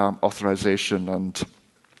origin authorization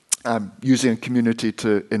and using a community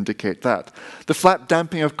to indicate that. The flap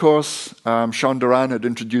damping, of course, Sean Duran had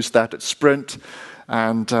introduced that at Sprint,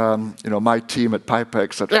 and my team at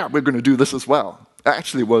Pipex said, yeah, we're going to do this as well. It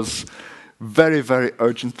actually was very, very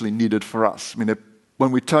urgently needed for us. I mean,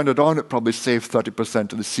 when we turned it on, it probably saved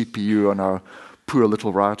 30% of the CPU on our poor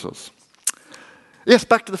little routers. Yes,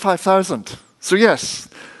 back to the 5000. So yes,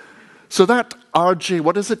 so that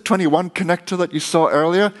RJ21 connector that you saw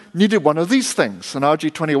earlier needed one of these things, an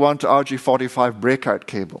RJ21 to RJ45 breakout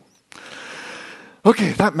cable.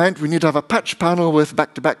 Okay, that meant we need to have a patch panel with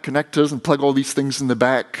back-to-back connectors and plug all these things in the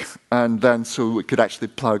back, and then so we could actually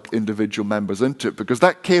plug individual members into it, because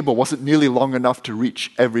that cable wasn't nearly long enough to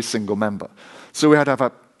reach every single member. So we had to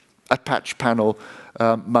have a patch panel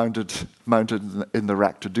mounted in the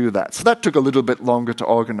rack to do that. So that took a little bit longer to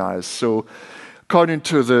organize. So according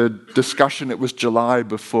to the discussion, it was July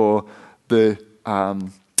before the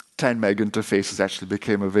 10 meg interfaces actually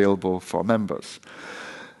became available for members.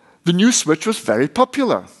 The new switch was very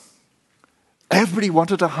popular. Everybody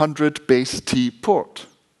wanted a 100 base T port.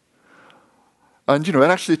 And it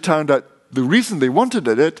actually turned out the reason they wanted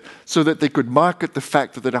it so that they could market the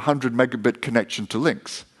fact that they had a 100 megabit connection to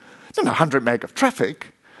LINX. It's not 100 meg of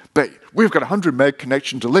traffic, but we've got a 100 meg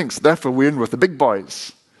connection to LINX, therefore we're in with the big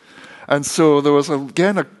boys. And so there was,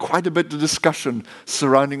 again, quite a bit of discussion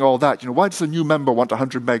surrounding all that. Why does a new member want a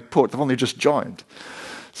 100 meg port? They've only just joined.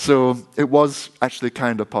 So it was actually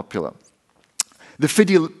kind of popular. The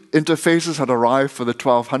FIDI interfaces had arrived for the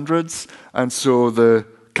 1200s, and so the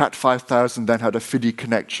Cat 5000 then had a FIDI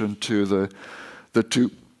connection to the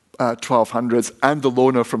two 1200s, and the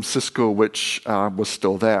loaner from Cisco, which was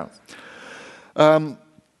still there. And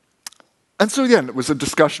so again, it was a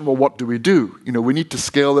discussion, well, what do? We need to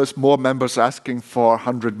scale this. More members asking for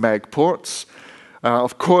 100 meg ports.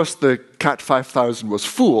 Of course, the Cat 5000 was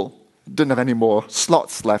full. Didn't have any more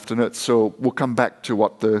slots left in it, so we'll come back to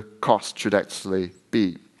what the cost should actually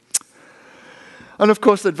be. And of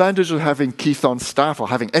course, the advantage of having Keith on staff, or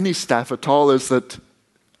having any staff at all, is that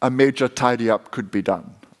a major tidy-up could be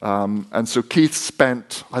done. And so Keith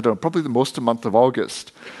spent, I don't know, probably the most of the month of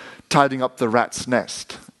August tidying up the rat's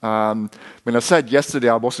nest. When I said yesterday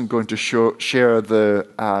I wasn't going to share the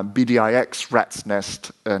BDIX rat's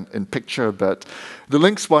nest in picture, but the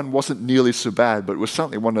LINX one wasn't nearly so bad, but it was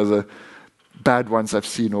certainly one of the bad ones I've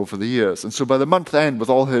seen over the years. And so by the month end, with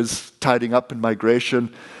all his tidying up and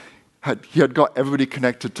migration, he had got everybody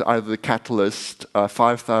connected to either the Catalyst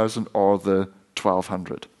 5000 or the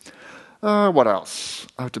 1200. What else?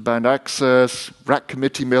 Out-of-band access, RAC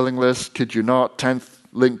committee mailing list, kid you not, 10th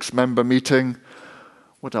LINX member meeting.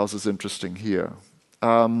 What else is interesting here?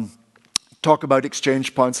 Talk about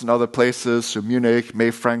exchange points in other places, so Munich, May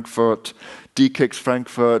Frankfurt, DKIX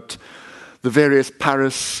Frankfurt, the various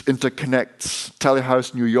Paris interconnects,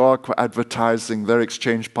 Telehouse New York were advertising their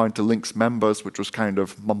exchange point to LINX members, which was kind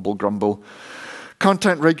of mumble-grumble.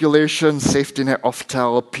 Content regulation, safety net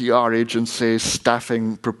Oftel, PR agencies,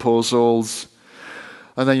 staffing proposals.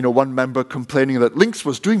 And then, one member complaining that LINX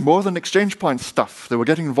was doing more than exchange point stuff. They were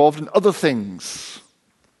getting involved in other things.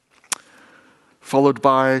 Followed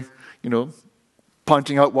by,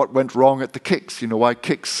 pointing out what went wrong at the KIX. Why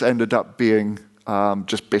KIX ended up being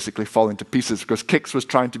just basically falling to pieces, because KIX was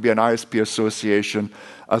trying to be an ISP association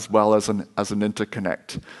as well as an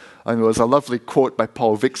interconnect. And there was a lovely quote by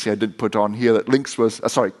Paul Vixie I didn't put on here that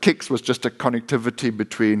KIX was just a connectivity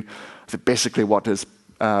between basically what is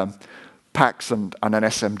PAX and an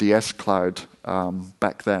SMDS cloud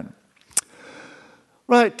back then.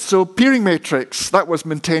 Right, so peering matrix, that was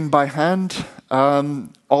maintained by hand.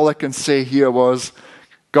 All I can say here was,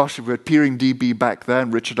 gosh, if we had peering DB back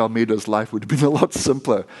then, Richard Almeida's life would have been a lot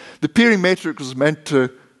simpler. The peering matrix was meant to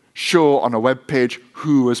show on a web page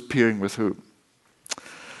who was peering with who.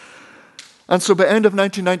 And so by end of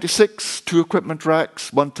 1996, 2 equipment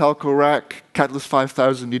racks, 1 telco rack, Catalyst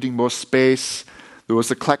 5000 needing more space. There was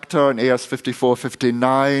a collector, an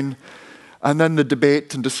AS5459, and then the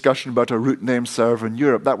debate and discussion about a root name server in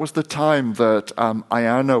Europe. That was the time that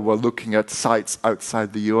IANA were looking at sites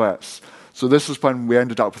outside the US. So this is when we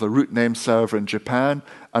ended up with a root name server in Japan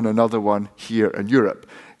and another one here in Europe.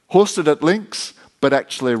 Hosted at LINX, but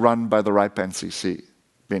actually run by the RIPE NCC.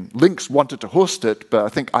 LINX wanted to host it, but I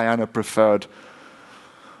think IANA preferred,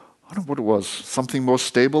 I don't know what it was, something more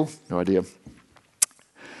stable? No idea.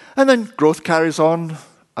 And then growth carries on.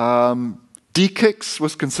 DKIX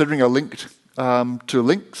was considering a link to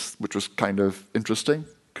LINX, which was kind of interesting,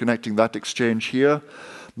 connecting that exchange here.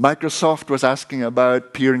 Microsoft was asking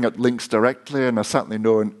about peering at LINX directly, and I certainly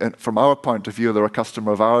know from our point of view, they're a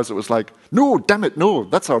customer of ours. It was like, no, damn it, no,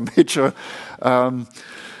 that's our major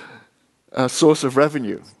source of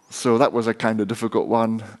revenue. So that was a kind of difficult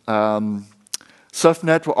one.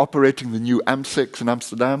 Surfnet were operating the new AM6 in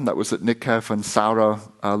Amsterdam. That was at Nikhef and Saura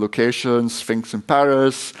locations, Sphinx in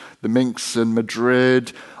Paris, the Minx in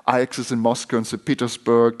Madrid, IXs in Moscow and St.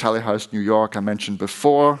 Petersburg, Telehouse New York, I mentioned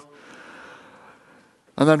before.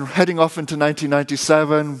 And then heading off into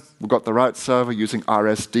 1997, we got the route server using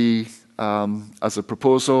RSD as a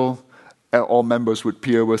proposal. All members would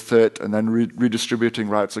peer with it, and then redistributing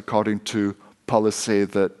routes according to policy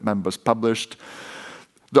that members published.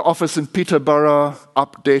 The office in Peterborough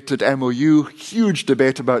updated MOU, huge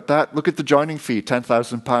debate about that. Look at the joining fee,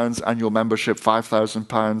 £10,000, annual membership,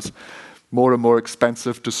 £5,000. More and more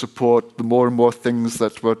expensive to support the more and more things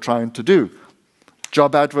that we're trying to do.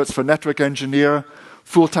 Job adverts for network engineer,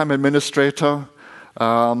 full-time administrator,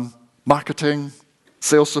 marketing,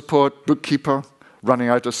 sales support, bookkeeper, running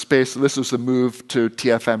out of space. This was the move to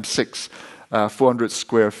TFM6, 400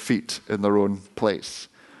 square feet in their own place.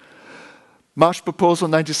 March proposal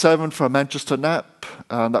 97 for a Manchester NAP.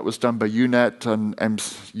 That was done by UNET and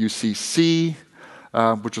MUCC,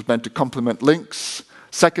 which was meant to complement LINX.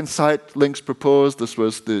 Second site, LINX proposed. This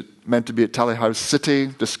was meant to be at Telehouse City.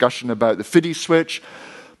 Discussion about the FIDI switch.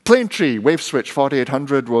 Planetree wave switch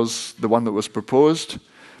 4800 was the one that was proposed. I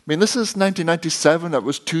mean, this is 1997. That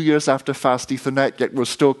was 2 years after Fast Ethernet, yet we're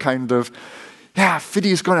still kind of, yeah,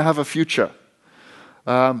 FIDI is going to have a future.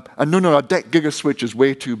 And no, a DEC gigaswitch is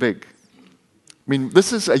way too big. I mean,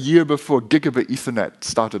 this is a year before gigabit Ethernet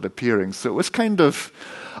started appearing, so it was kind of,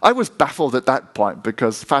 I was baffled at that point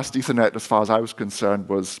because Fast Ethernet, as far as I was concerned,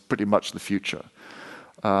 was pretty much the future.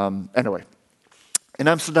 Anyway, in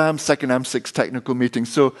Amsterdam, second AM6 technical meeting,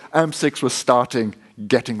 so AM6 was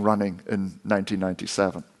getting running in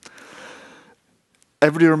 1997.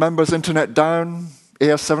 Everybody remembers Internet Down,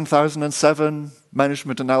 AS7007,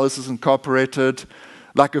 Management Analysis Incorporated,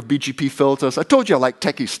 lack of BGP filters. I told you I like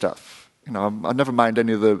techie stuff. I never mind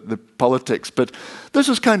any of the politics, but this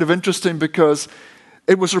was kind of interesting because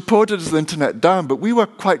it was reported as the internet down, but we were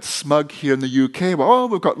quite smug here in the UK. Well, oh,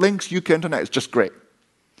 we've got LINX, UK internet, it's just great.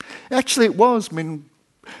 Actually, it was. I mean,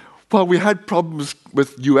 well, we had problems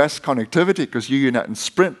with US connectivity because UUNet and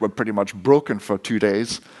Sprint were pretty much broken for 2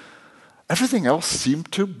 days. Everything else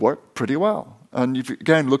seemed to work pretty well. And if,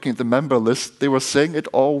 again, looking at the member list, they were saying it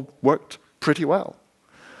all worked pretty well.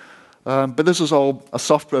 But this was all a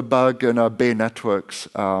software bug in our Bay Networks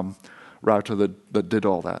router that did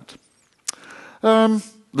all that.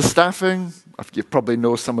 The staffing, you probably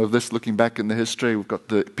know some of this looking back in the history. We've got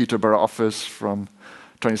the Peterborough office from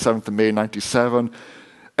 27th of May, 97.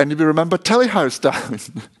 And if you remember Telehouse down,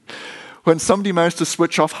 when somebody managed to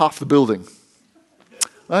switch off half the building.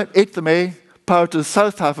 Right? 8th of May, power to the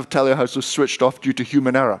south half of Telehouse was switched off due to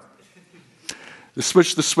human error. They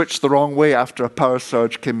switched the switch the wrong way after a power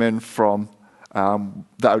surge came in from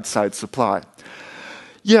the outside supply.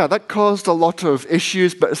 Yeah, that caused a lot of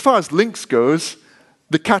issues, but as far as LINX goes,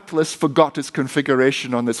 the catalyst forgot its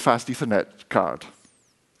configuration on this fast Ethernet card.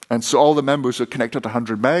 And so all the members who were connected to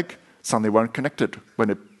 100 meg suddenly weren't connected when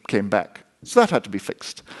it came back. So that had to be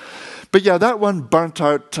fixed. But yeah, that one burnt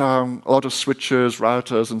out a lot of switches,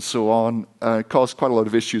 routers, and so on. It caused quite a lot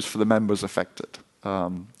of issues for the members affected.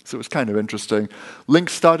 So it was kind of interesting. LINX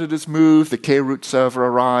started its move, the K-root server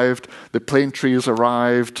arrived, the plane trees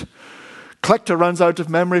arrived. Collector runs out of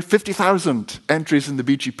memory, 50,000 entries in the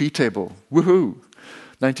BGP table. Woohoo!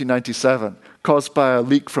 1997, caused by a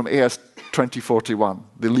leak from AS2041.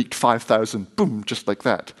 They leaked 5,000, boom, just like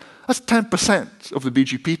that. That's 10% of the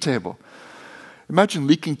BGP table. Imagine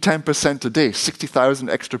leaking 10% a day, 60,000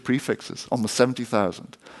 extra prefixes, almost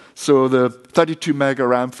 70,000. So the 32 mega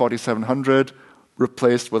RAM 4700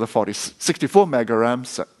 replaced with a 64 mega RAM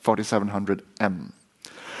 4700M.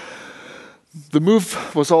 The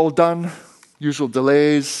move was all done, usual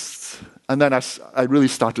delays, and then I really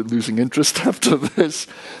started losing interest after this,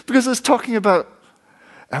 because it's talking about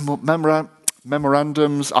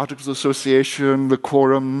memorandums, articles of association, the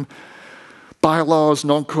quorum, bylaws,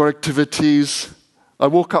 non-core activities. I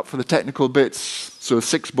woke up for the technical bits, so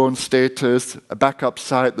 6-bone status, a backup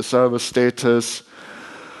site, the server status,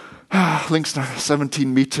 LINX98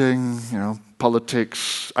 meeting,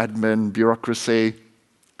 politics, admin, bureaucracy.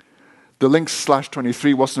 The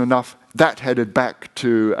LINX/23 wasn't enough. That headed back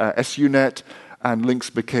to SUNet, and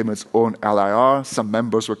LINX became its own LIR. Some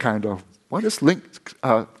members were kind of, what does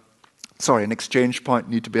an exchange point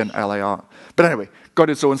need to be an LIR? But anyway, got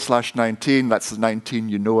its own /19. That's the 19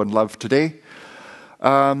 you know and love today.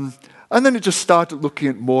 And then it just started looking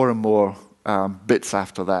at more and more bits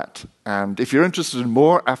after that. And if you're interested in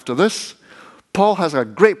more after this, Paul has a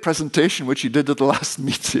great presentation which he did at the last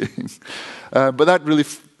meeting. But that really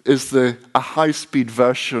is a high-speed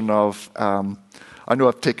version of, I know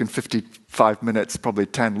I've taken 55 minutes, probably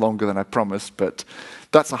 10 longer than I promised, but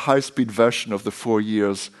that's a high-speed version of the 4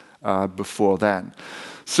 years before then.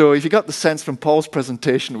 So if you got the sense from Paul's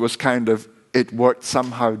presentation, it was kind of, it worked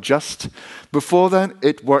somehow just. Before then,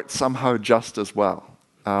 it worked somehow just as well.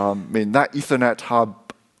 I mean, that Ethernet hub,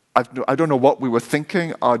 I don't know what we were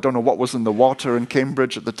thinking. I don't know what was in the water in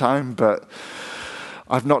Cambridge at the time, but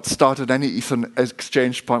I've not started any Ethernet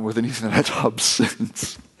exchange point with an Ethernet hub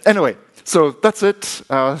since. Anyway, so that's it.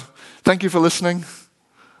 Thank you for listening.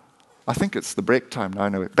 I think it's the break time now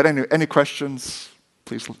anyway. But anyway, any questions,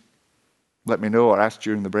 please let me know or ask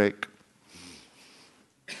during the break.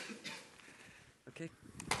 Okay,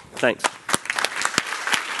 thanks.